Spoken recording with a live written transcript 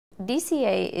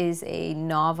DCA is a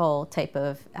novel type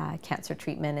of cancer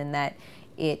treatment in that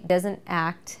it doesn't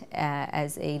act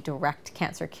as a direct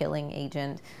cancer killing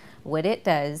agent. What it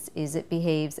does is it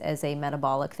behaves as a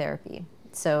metabolic therapy.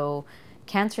 So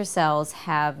cancer cells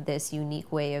have this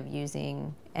unique way of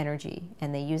using energy,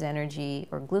 and they use energy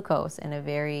or glucose in a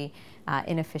very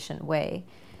inefficient way.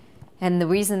 And the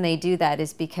reason they do that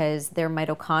is because their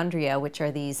mitochondria, which are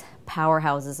these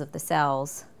powerhouses of the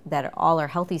cells that all our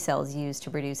healthy cells use to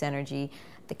produce energy,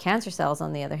 the cancer cells,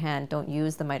 on the other hand, don't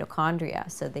use the mitochondria.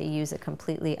 So they use a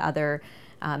completely other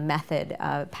method,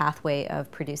 pathway of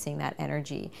producing that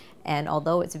energy. And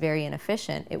although it's very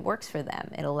inefficient, it works for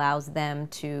them. It allows them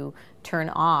to turn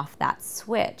off that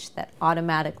switch that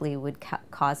automatically would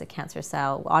cause a cancer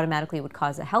cell, automatically would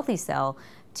cause a healthy cell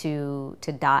to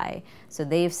die. So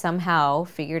they've somehow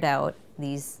figured out,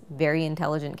 these very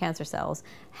intelligent cancer cells,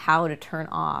 how to turn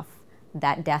off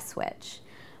that death switch.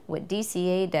 What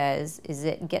DCA does is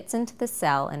it gets into the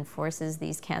cell and forces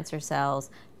these cancer cells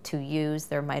to use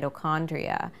their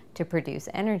mitochondria to produce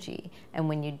energy. And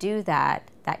when you do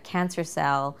that, that cancer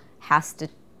cell has to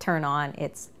turn on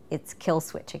its kill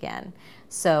switch again.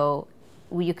 So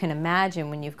you can imagine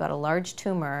when you've got a large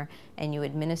tumor and you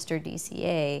administer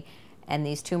DCA, and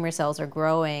these tumor cells are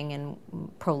growing and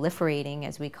proliferating,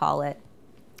 as we call it,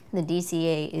 the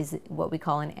DCA is what we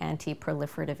call an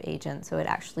anti-proliferative agent. So it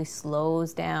actually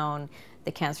slows down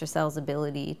the cancer cell's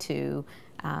ability to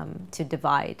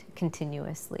divide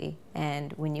continuously.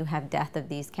 And when you have death of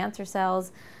these cancer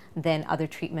cells, then other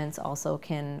treatments also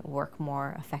can work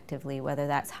more effectively, whether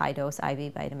that's high-dose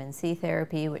IV vitamin C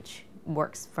therapy, which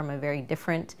works from a very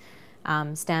different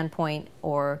standpoint,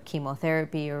 or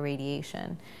chemotherapy or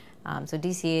radiation. So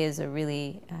DCA is a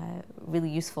really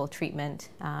useful treatment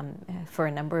for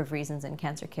a number of reasons in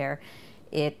cancer care.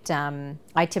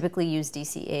 I typically use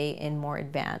DCA in more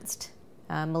advanced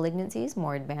malignancies,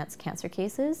 more advanced cancer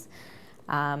cases,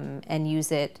 and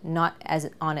use it not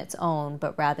as on its own,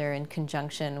 but rather in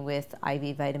conjunction with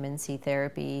IV vitamin C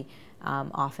therapy,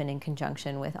 often in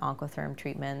conjunction with oncotherm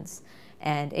treatments.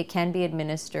 And it can be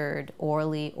administered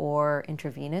orally or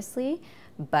intravenously,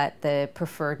 but the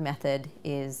preferred method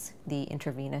is the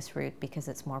intravenous route because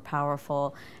it's more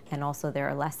powerful, and also there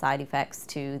are less side effects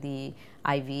to the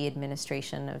IV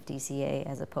administration of DCA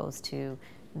as opposed to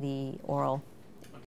the oral